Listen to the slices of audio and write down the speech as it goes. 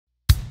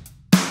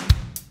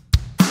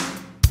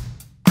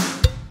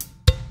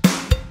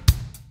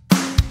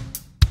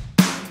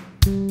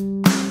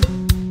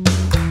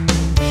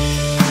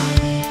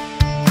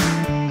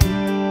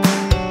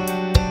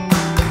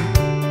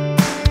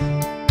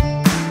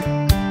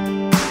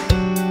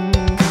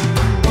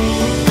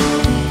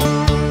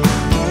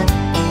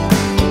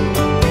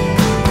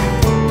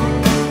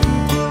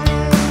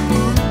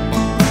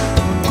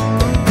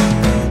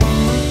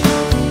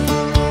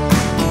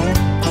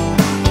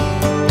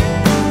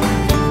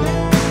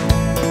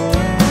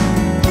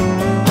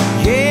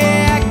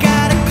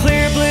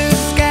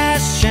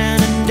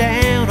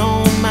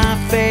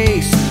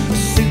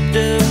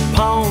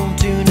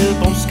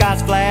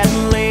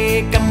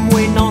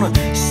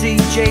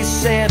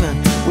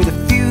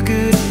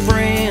good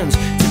friends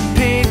to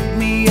pick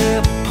me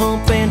up,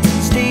 pumping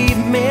Steve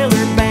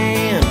Miller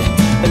Band.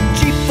 A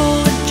Jeep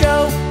full of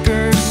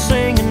jokers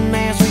singing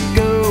as we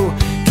go.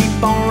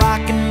 Keep on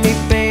rocking me,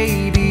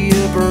 baby,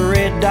 up a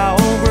Red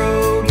Dog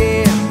Road.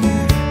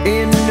 Yeah,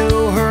 in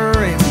no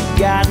hurry, we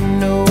got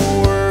no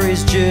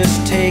worries,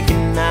 just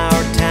taking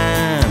our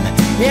time.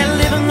 Yeah,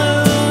 living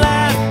the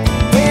life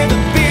where the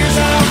beer's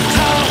on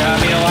top. Yeah, I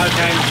mean, a lot of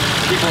times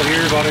people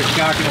hear about us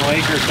shocking a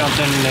lake or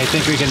something and they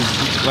think we can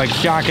like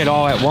shock it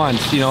all at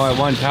once, you know, at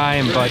one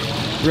time, but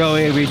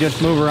really we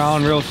just move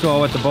around real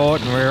slow with the boat,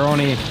 and we're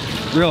only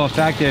real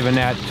effective in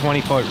that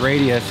 20-foot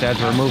radius as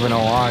we're moving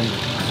along.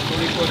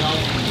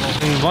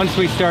 And once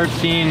we start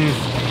seeing,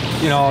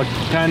 you know,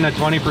 10 to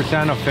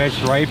 20% of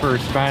fish ripe or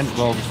spent,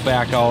 we'll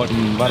back out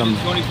and let them.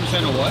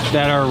 20% of what?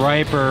 That are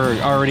ripe or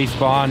already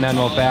spawned, then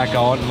we'll back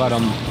out and let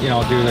them, you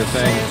know, do their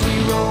thing.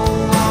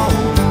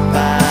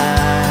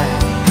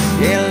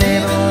 Yeah,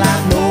 living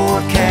life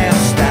NorCal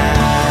style.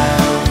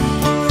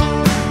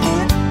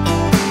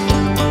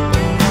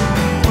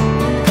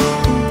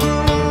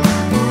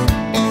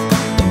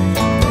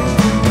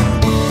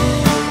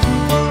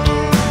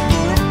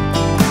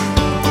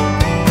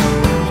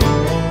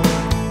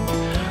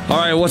 All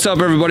right, what's up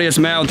everybody? It's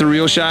Matt with the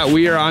Reel Shot.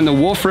 We are on the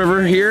Wolf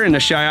River here in the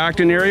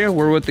Shiocton area.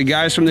 We're with the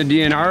guys from the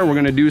DNR. We're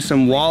gonna do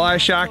some walleye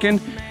shocking.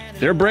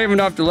 They're brave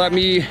enough to let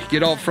me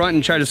get out front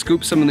and try to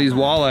scoop some of these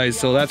walleyes,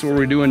 so that's what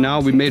we're doing now.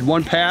 We made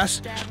one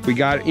pass. We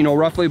got, you know,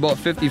 roughly about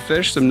 50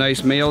 fish, some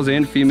nice males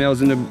and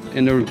females in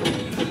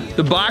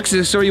the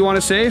boxes, so you want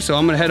to say. So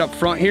I'm gonna head up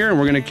front here and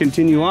we're gonna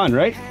continue on,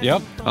 right?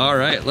 Yep. All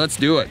right, let's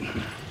do it.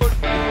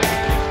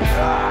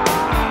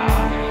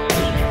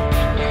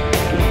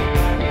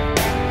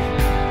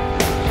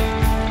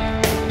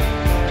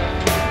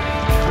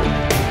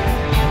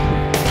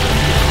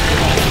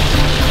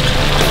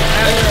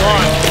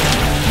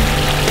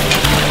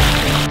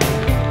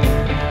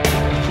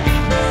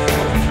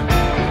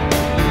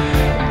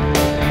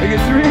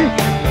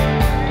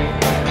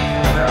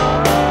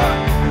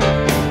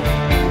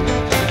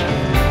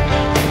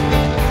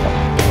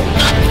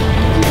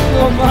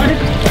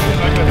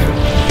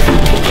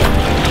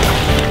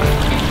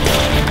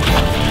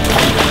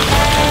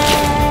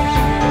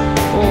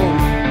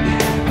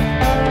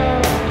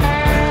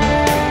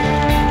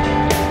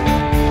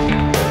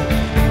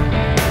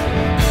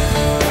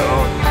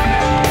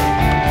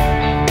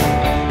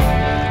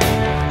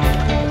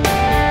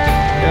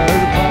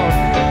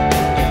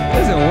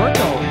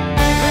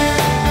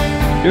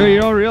 Dude,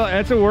 you know,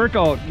 that's a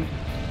workout.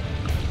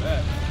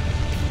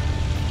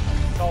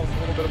 Tell us a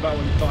little bit about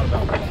what you thought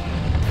about it.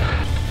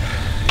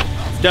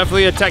 It's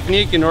definitely a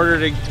technique in order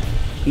to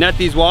net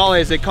these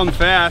walleyes. They come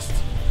fast.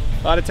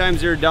 A lot of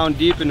times they're down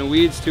deep in the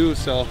weeds too,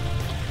 so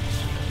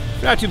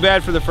not too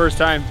bad for the first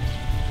time.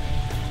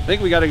 I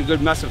think we got a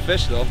good mess of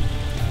fish though.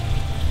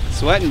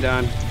 Sweating,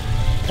 Don.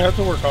 That's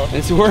a workout.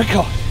 It's a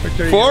workout.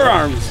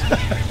 Forearms.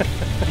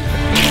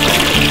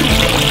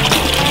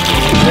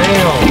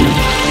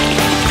 Damn.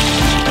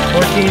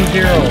 14-0.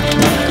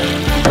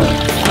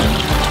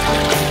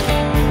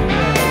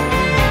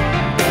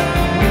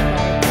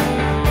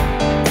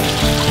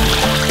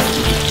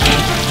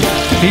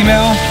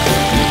 Female,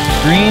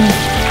 green,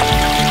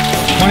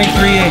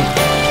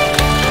 23.8.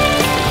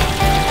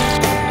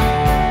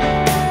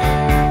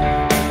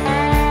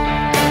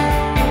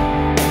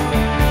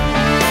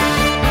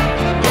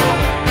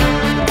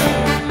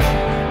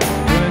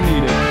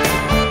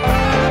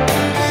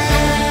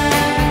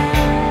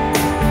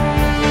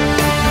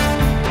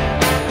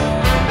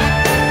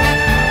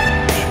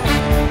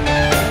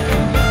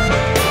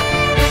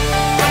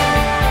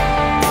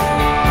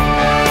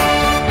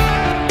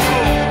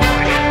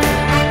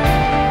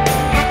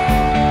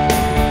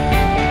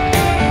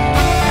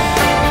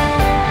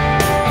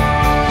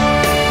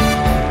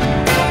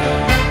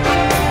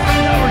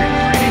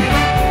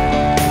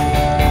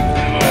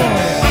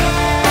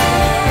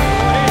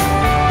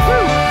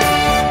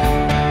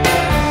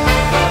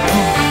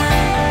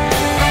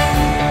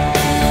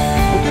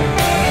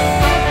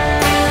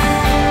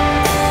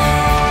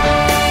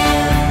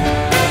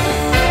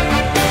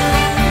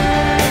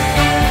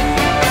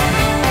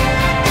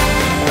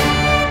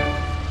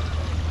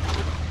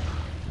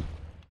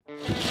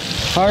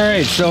 All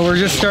right, so we're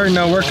just starting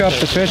to work up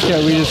the fish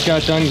that we just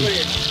got done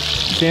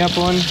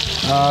sampling.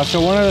 So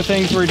one of the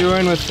things we're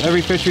doing with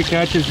every fish we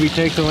catch is we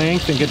take the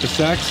length and get the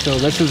sex. So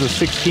this is a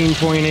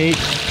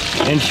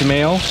 16.8 inch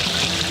male.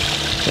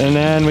 And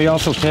then we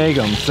also tag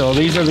them. So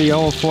these are the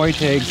yellow foy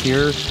tags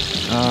here.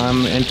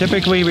 And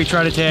typically we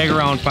try to tag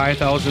around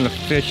 5,000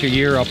 fish a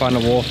year up on the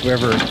Wolf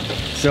River.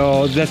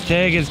 So this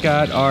tag has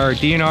got our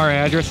DNR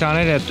address on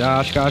it at the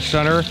Oshkosh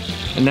Center.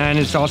 And then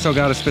it's also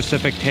got a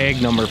specific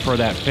tag number for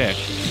that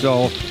fish.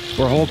 So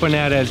we're hoping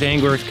that as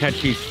anglers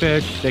catch these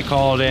fish, they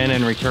call it in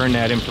and return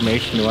that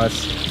information to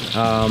us,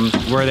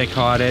 where they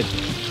caught it.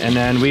 And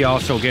then we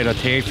also get a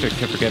tag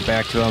certificate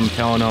back to them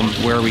telling them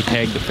where we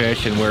tagged the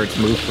fish and where it's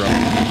moved from.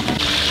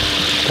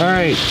 All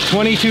right,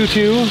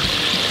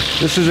 22.2.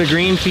 This is a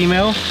green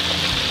female.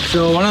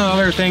 So one of the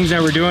other things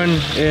that we're doing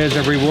is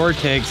a reward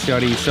tag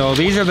study. So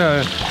these are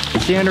the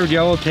standard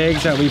yellow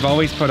tags that we've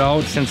always put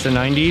out since the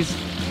 90s.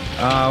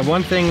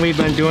 One thing we've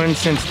been doing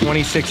since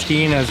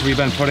 2016 is we've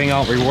been putting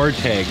out reward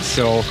tags.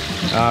 So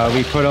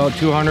we put out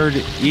 200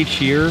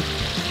 each year,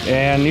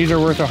 and these are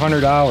worth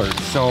 $100.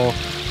 So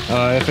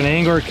if an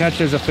angler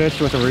catches a fish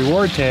with a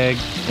reward tag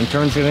and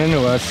turns it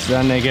into us,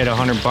 then they get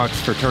 $100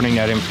 for turning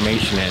that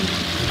information in.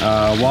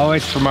 Walleye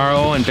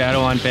Tomorrow and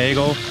Battle on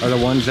Bagel are the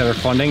ones that are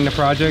funding the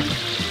project.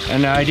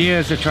 And the idea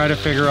is to try to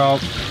figure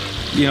out,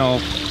 you know,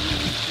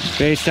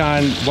 based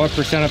on what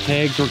percent of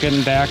tags we're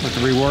getting back with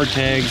the reward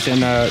tags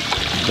and the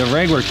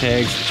regular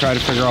tags, to try to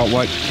figure out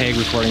what tag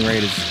reporting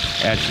rate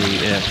actually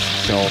is.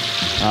 So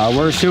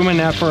we're assuming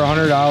that for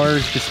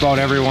 $100, just about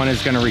everyone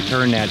is going to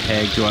return that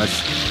tag to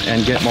us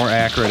and get more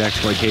accurate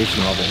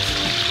exploitation levels.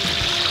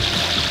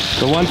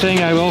 The one thing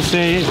I will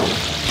say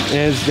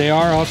is they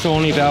are also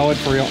only valid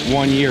for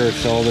 1 year.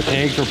 So the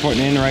tags we're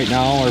putting in right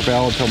now are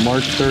valid till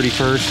March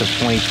 31st of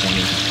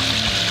 2020.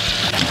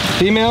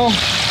 Female,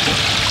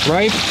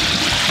 ripe,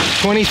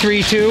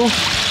 23.2,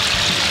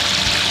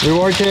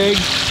 reward tag,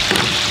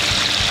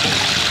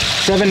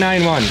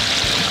 791.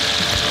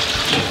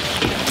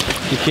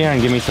 You can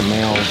give me some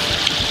males.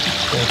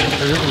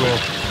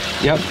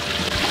 Yep,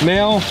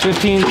 male,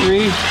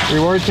 15.3,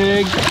 reward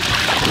tag,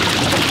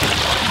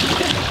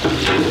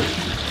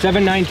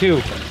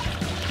 792.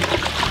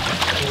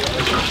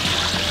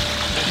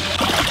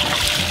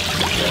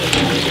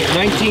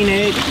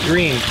 19.8,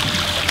 green.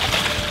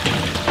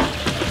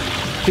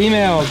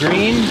 Female,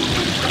 green,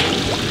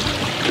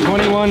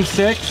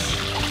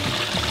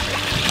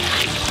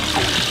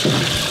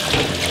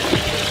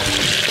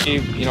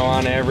 21.6. You know,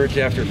 on average,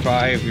 after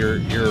 5,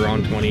 you're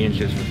around 20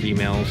 inches for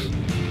females.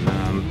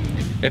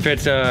 If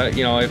it's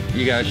you know, if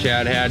you got a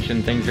shad hatch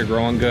and things are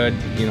growing good,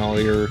 you know,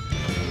 your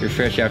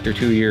fish after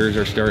 2 years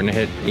are starting to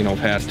hit, you know,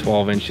 past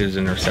 12 inches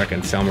in their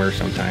second summer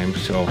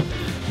sometimes. So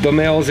the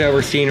males that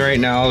we're seeing right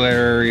now,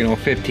 they're, you know,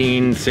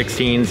 15,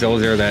 16s,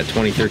 those are that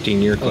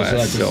 2013 year class. So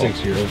that's a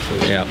 6-year-old.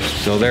 Yeah,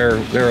 so they're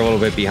a little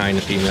bit behind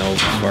the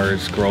females as far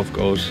as growth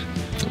goes.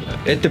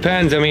 It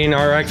depends. I mean,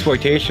 our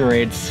exploitation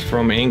rates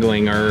from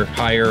angling are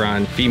higher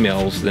on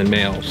females than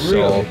males.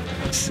 Really?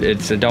 So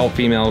it's adult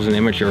females and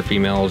immature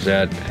females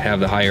that have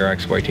the higher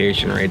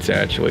exploitation rates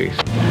actually.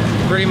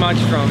 Pretty much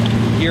from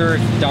here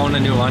down to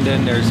New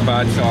London, there's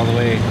spots all the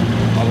way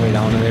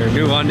down to there.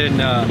 New London,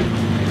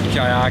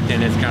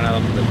 Shiocton is kind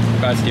of the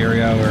best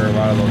area where a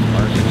lot of those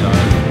marshes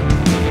are.